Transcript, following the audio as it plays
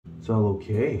It's all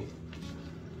okay.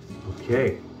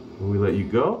 Okay, when we let you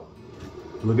go,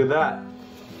 look at that.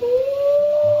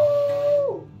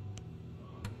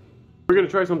 We're gonna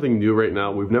try something new right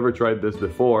now. We've never tried this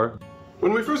before.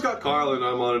 When we first got Kyle a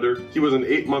Nile monitor, he was an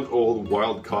 8-month-old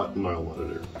wild-caught Nile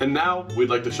monitor. And now,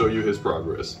 we'd like to show you his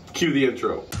progress. Cue the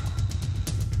intro.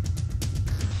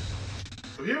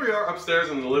 So here we are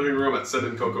upstairs in the living room at Seth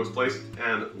and Coco's place,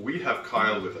 and we have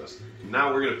Kyle with us.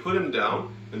 Now we're gonna put him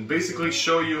down and basically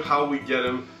show you how we get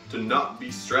him to not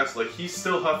be stressed. Like, he's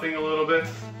still huffing a little bit,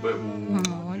 but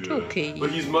it's okay.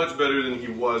 But he's much better than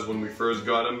he was when we first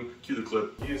got him. Cue the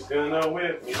clip. He's gonna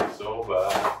whip me so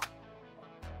bad.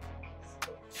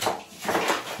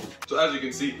 So as you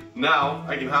can see, now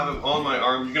I can have him on my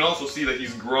arm. You can also see that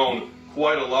he's grown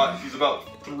quite a lot. He's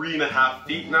about 3.5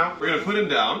 feet now. We're gonna put him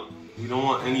down. We don't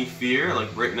want any fear.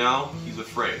 Like right now, he's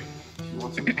afraid. He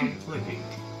wants some fun clicking.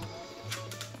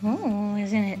 Oh,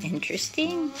 isn't it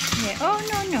interesting? Yeah. Oh,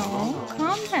 no.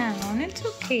 Calm down. It's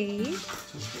okay.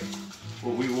 It's okay.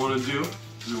 What we want to do,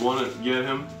 we want to get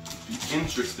him to be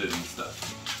interested in stuff.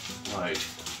 Like,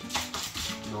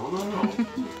 no. Okay.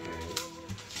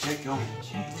 Can't go in the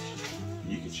cage.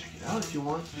 You can check it out if you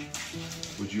want.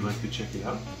 Would you like to check it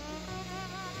out?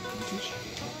 You can check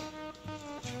it out.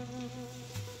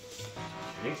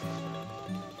 Okay.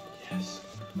 Yes.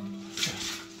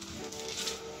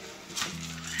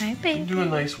 Hi, baby. Do a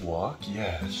nice walk.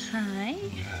 Yes. Hi.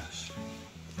 Yes.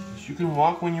 You can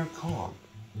walk when you're calm.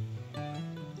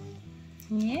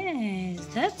 Yes,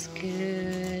 that's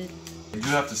good. I do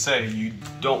have to say, you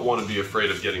don't want to be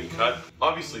afraid of getting cut.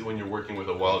 Obviously, when you're working with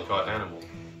a wild-caught animal,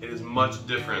 it is much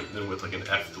different than with like an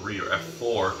F3 or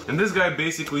F4. And this guy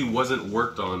basically wasn't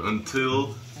worked on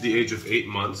until the age of 8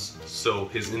 months. So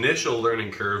his initial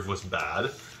learning curve was bad.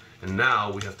 And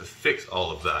now we have to fix all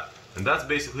of that. And that's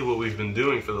basically what we've been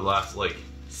doing for the last like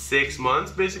 6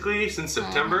 months, basically, since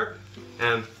September.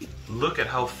 And look at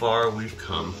how far we've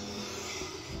come.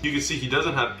 You can see he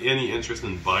doesn't have any interest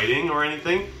in biting or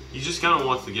anything. He just kind of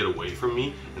wants to get away from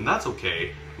me, and that's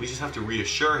okay. We just have to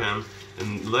reassure him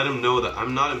and let him know that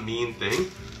I'm not a mean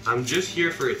thing. I'm just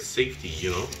here for its safety,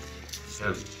 you know?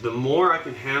 And the more I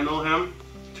can handle him,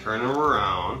 turn him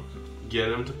around, get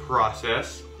him to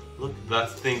process. Look,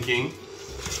 that's thinking,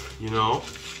 you know?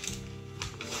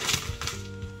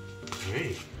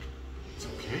 Hey, it's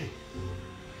okay.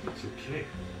 It's okay.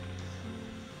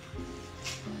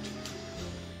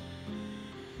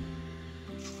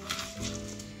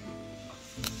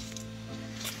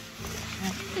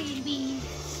 Hi, baby.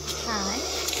 Hi.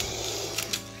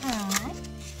 Hi.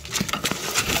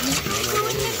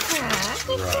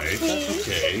 Right, that's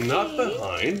okay. Not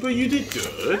behind, but you did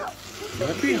good.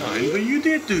 Not behind, but you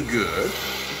did do good.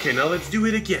 Okay, now let's do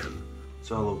it again.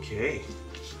 It's all okay.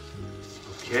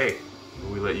 Okay,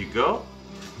 when we let you go,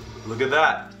 look at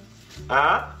that.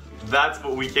 Huh? That's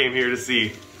what we came here to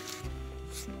see.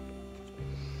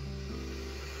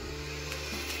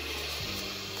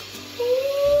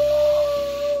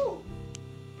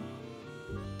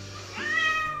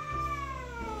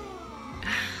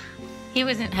 He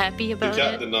wasn't happy about it. The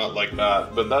cat did not like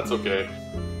that, but that's okay.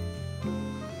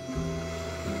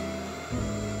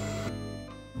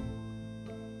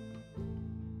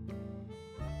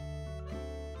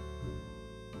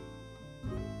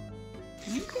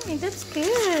 Okay, that's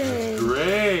good.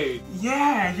 Great.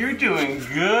 Yeah, you're doing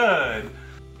good.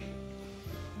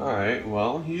 All right,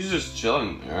 well, he's just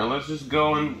chilling there. Let's just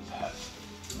go and pet.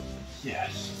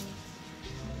 Yes.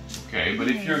 Okay, but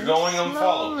if you're going, I'm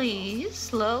following.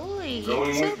 Slowly.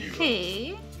 Going it's with you.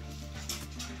 Okay.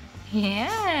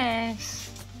 Yes.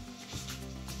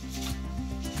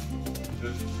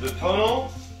 The tunnel?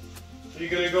 Are you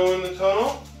gonna go in the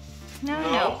tunnel?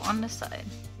 No, on the side.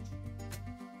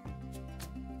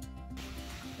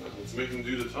 Let's make him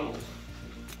do the tunnel.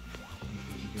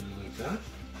 You gonna like that?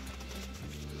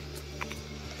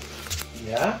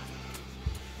 Yeah?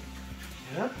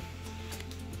 Yeah?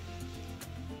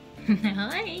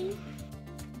 Hi.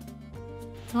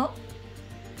 Oh,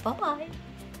 bye-bye.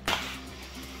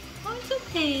 Oh, it's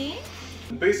okay.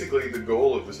 Basically, the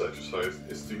goal of this exercise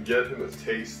is to get him a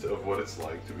taste of what it's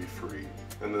like to be free.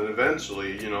 And then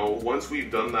eventually, you know, once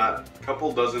we've done that a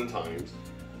couple dozen times,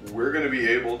 we're gonna be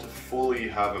able to fully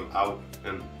have him out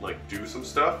and like do some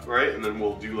stuff, right? And then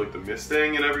we'll do like the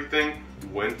misting and everything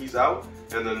when he's out.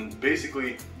 And then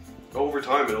basically, over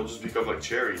time, it'll just become like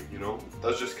Cherry, you know?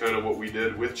 That's just kind of what we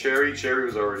did with Cherry. Cherry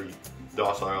was already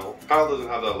docile. Kyle doesn't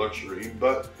have that luxury,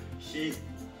 but he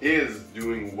is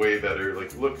doing way better.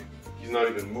 Like, look, he's not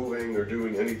even moving or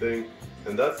doing anything.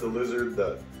 And that's the lizard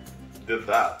that did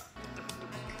that.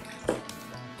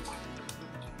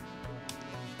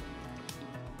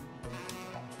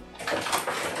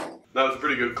 that was a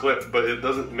pretty good clip, but it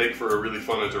doesn't make for a really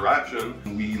fun interaction.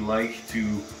 We like to,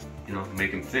 you know, make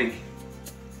him think,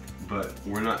 but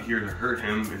we're not here to hurt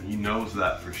him, and he knows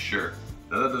that for sure.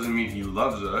 Now that doesn't mean he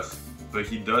loves us, but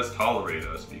he does tolerate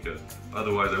us, because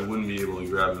otherwise I wouldn't be able to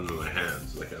grab him in my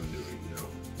hands like I'm doing, you know.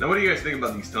 Now what do you guys think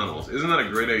about these tunnels? Isn't that a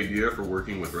great idea for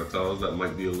working with reptiles that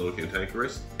might be a little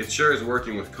cantankerous? It sure is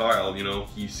working with Kyle, you know,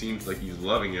 he seems like he's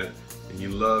loving it, and he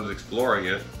loves exploring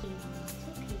it.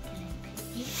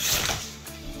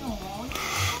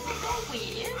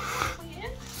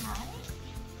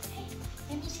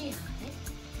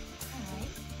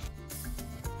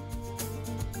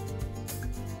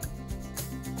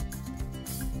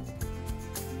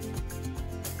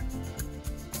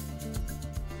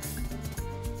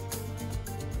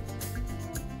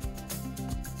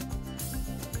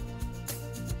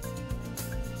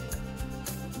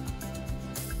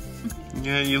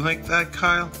 Yeah, you like that,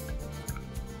 Kyle?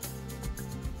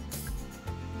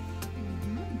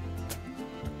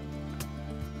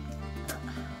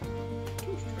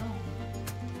 Too strong.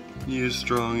 He is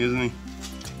strong, isn't he?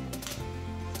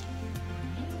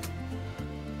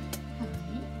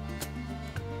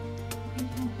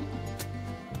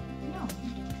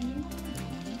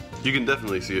 You can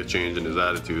definitely see a change in his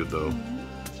attitude, though.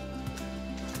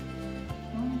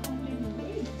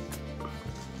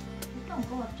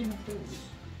 Go up to my toes.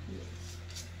 Yes.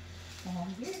 Oh,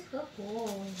 you're a good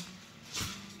boy.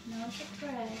 Not the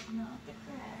crack, not the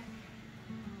crack.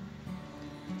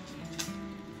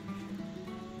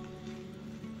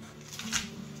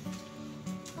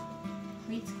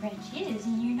 Great scratches,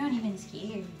 and you're not even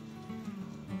scared.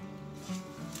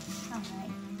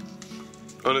 Alright.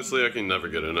 Honestly, I can never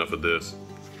get enough of this.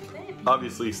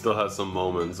 Obviously, he still has some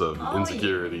moments of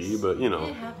insecurity, yes. But you know.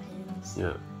 It happens.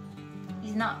 Yeah.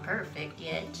 He's not perfect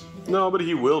yet. No, but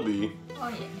he will be. Oh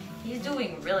yeah. He's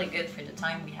doing really good for the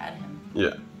time we had him.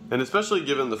 Yeah. And especially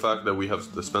given the fact that we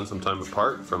have to spend some time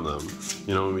apart from them.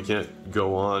 You know, we can't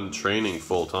go on training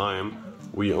full time.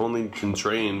 We only can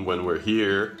train when we're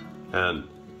here, and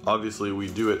obviously we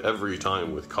do it every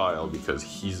time with Kyle because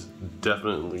he's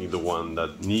definitely the one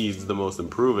that needs the most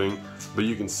improving, but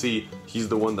you can see he's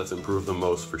the one that's improved the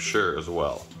most for sure as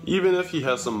well. Even if he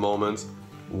has some moments,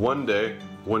 one day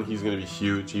when he's gonna be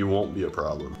huge, he won't be a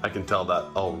problem. I can tell that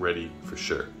already for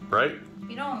sure, right?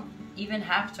 We don't even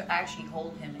have to actually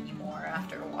hold him anymore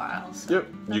after a while. So yep,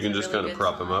 you can just kind of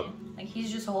prop him up. Like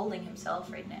he's just holding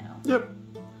himself right now. Yep.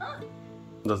 Huh.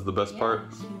 That's the best part.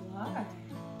 Yes, you are.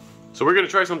 So we're gonna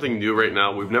try something new right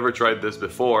now. We've never tried this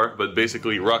before, but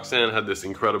basically Roxanne had this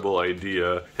incredible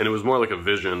idea, and it was more like a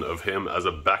vision of him as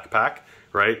a backpack,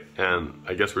 right? And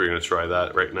I guess we're gonna try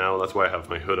that right now. That's why I have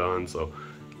my hood on, so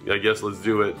I guess let's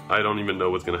do it. I don't even know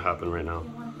what's gonna happen right now.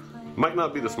 Might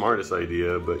not be the smartest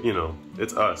idea, but you know,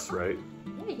 it's us, right?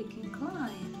 Yeah, you can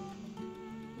climb.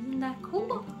 Isn't that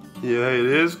cool? Yeah, it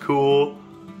is cool.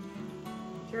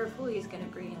 Carefully, he's gonna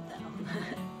bring it down.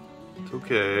 It's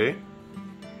okay.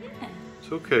 Yeah.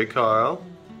 It's okay, Kyle.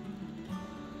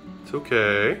 It's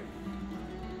okay.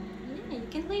 Yeah, you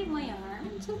can leave my arm.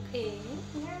 It's okay.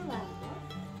 You're allowed.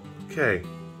 Okay.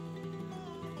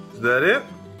 Is that it?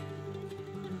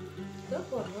 Good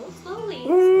boy. Slowly.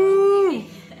 Ooh. Slowly.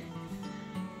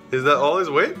 Is that all his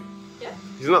weight? Yep.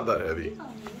 He's not that heavy. He's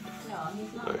on you. No,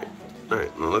 he's not Alright. that heavy.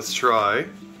 Alright, now let's try.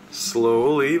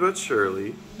 Slowly but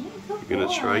surely. Yeah, good You're gonna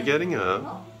boy. try getting up.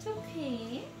 Oh, it's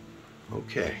okay.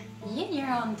 Okay. Yeah, you're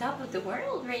on top of the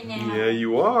world right now. Yeah,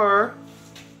 you are.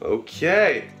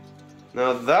 Okay.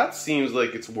 Now that seems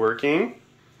like it's working.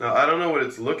 Now I don't know what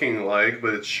it's looking like,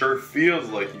 but it sure feels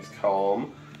like he's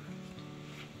calm.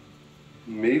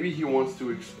 Maybe he wants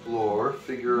to explore,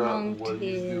 figure out what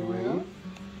he's doing.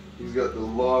 He's got the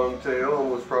long tail,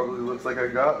 almost probably looks like I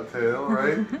got a tail,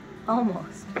 right?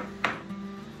 Almost.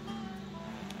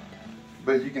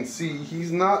 But you can see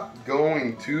he's not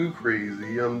going too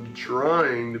crazy. I'm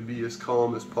trying to be as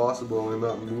calm as possible and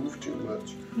not move too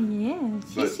much.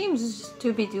 Yes, he seems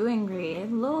to be doing great. A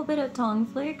little bit of tongue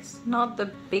flicks, not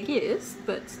the biggest,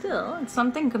 but still, it's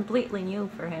something completely new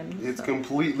for him. It's so.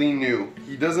 completely new.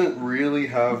 He doesn't really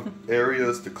have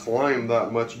areas to climb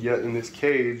that much yet in this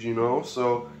cage, you know,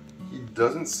 so he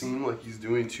doesn't seem like he's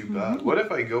doing too bad. What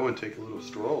if I go and take a little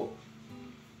stroll?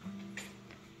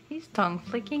 He's tongue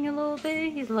flicking a little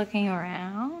bit. He's looking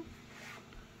around.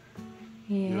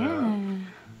 Yeah.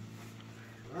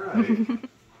 Alright.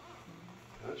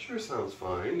 That sure sounds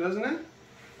fine, doesn't it?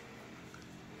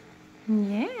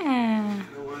 Yeah.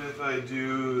 Now what if I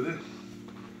do this?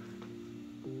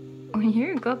 Oh,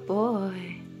 you're a good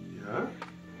boy. Yeah?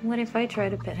 What if I try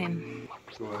to pet him?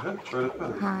 Go ahead, try to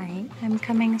pet him. Hi, I'm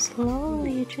coming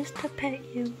slowly just to pet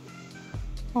you.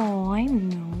 Oh, I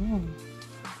know.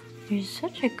 You're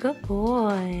such a good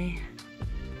boy.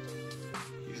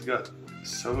 He's got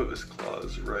some of his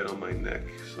claws right on my neck,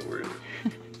 so we're gonna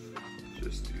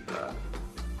just do that.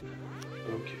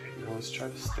 Okay, now let's try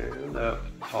to stand up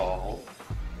tall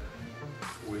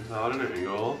without an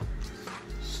angle,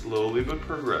 slowly but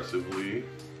progressively,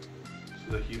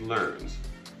 so that he learns.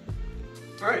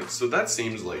 Alright, so that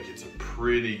seems like it's a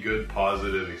pretty good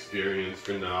positive experience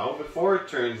for now. Before it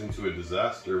turns into a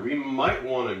disaster, we might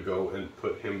want to go and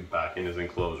put him back in his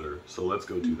enclosure. So let's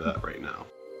go do that right now.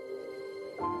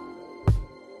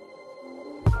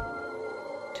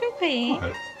 Toopy,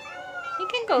 Okay. you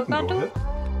can go, Go Gato. ahead.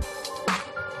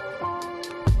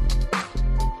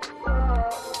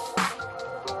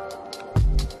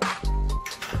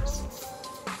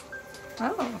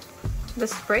 Oh, the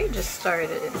spray just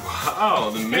started.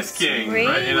 Wow, the Mist King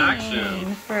right in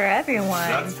action. For everyone.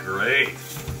 That's great.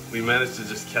 We managed to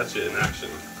just catch it in action.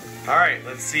 Alright,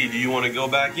 let's see. Do you want to go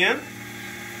back in?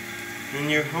 In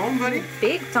your home, buddy?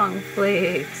 Big tongue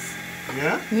flakes.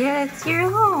 Yeah? Yeah, it's your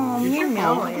home. It's you your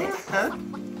know home. it. Huh?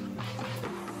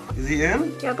 Is he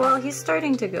in? Yeah, well, he's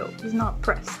starting to go. He's not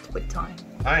pressed with time.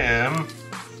 I am.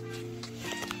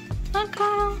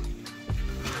 Okay.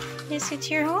 Yes, it's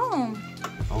your home.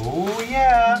 Oh,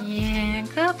 yeah. Yeah,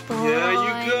 good boy.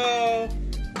 Yeah, you go.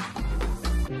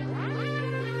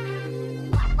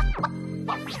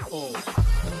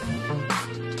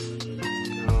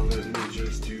 Now let me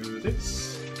just do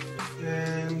this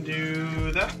and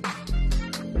do that.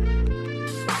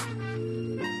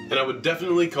 And I would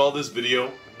definitely call this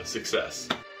video a success.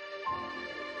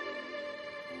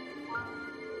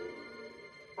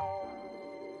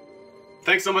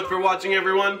 Thanks so much for watching,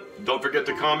 everyone. Don't forget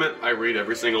to comment. I read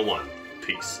every single one.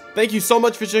 Peace. Thank you so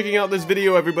much for checking out this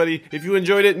video, everybody. If you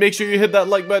enjoyed it, make sure you hit that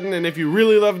like button, and if you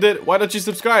really loved it, why don't you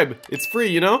subscribe? It's free,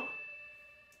 you know?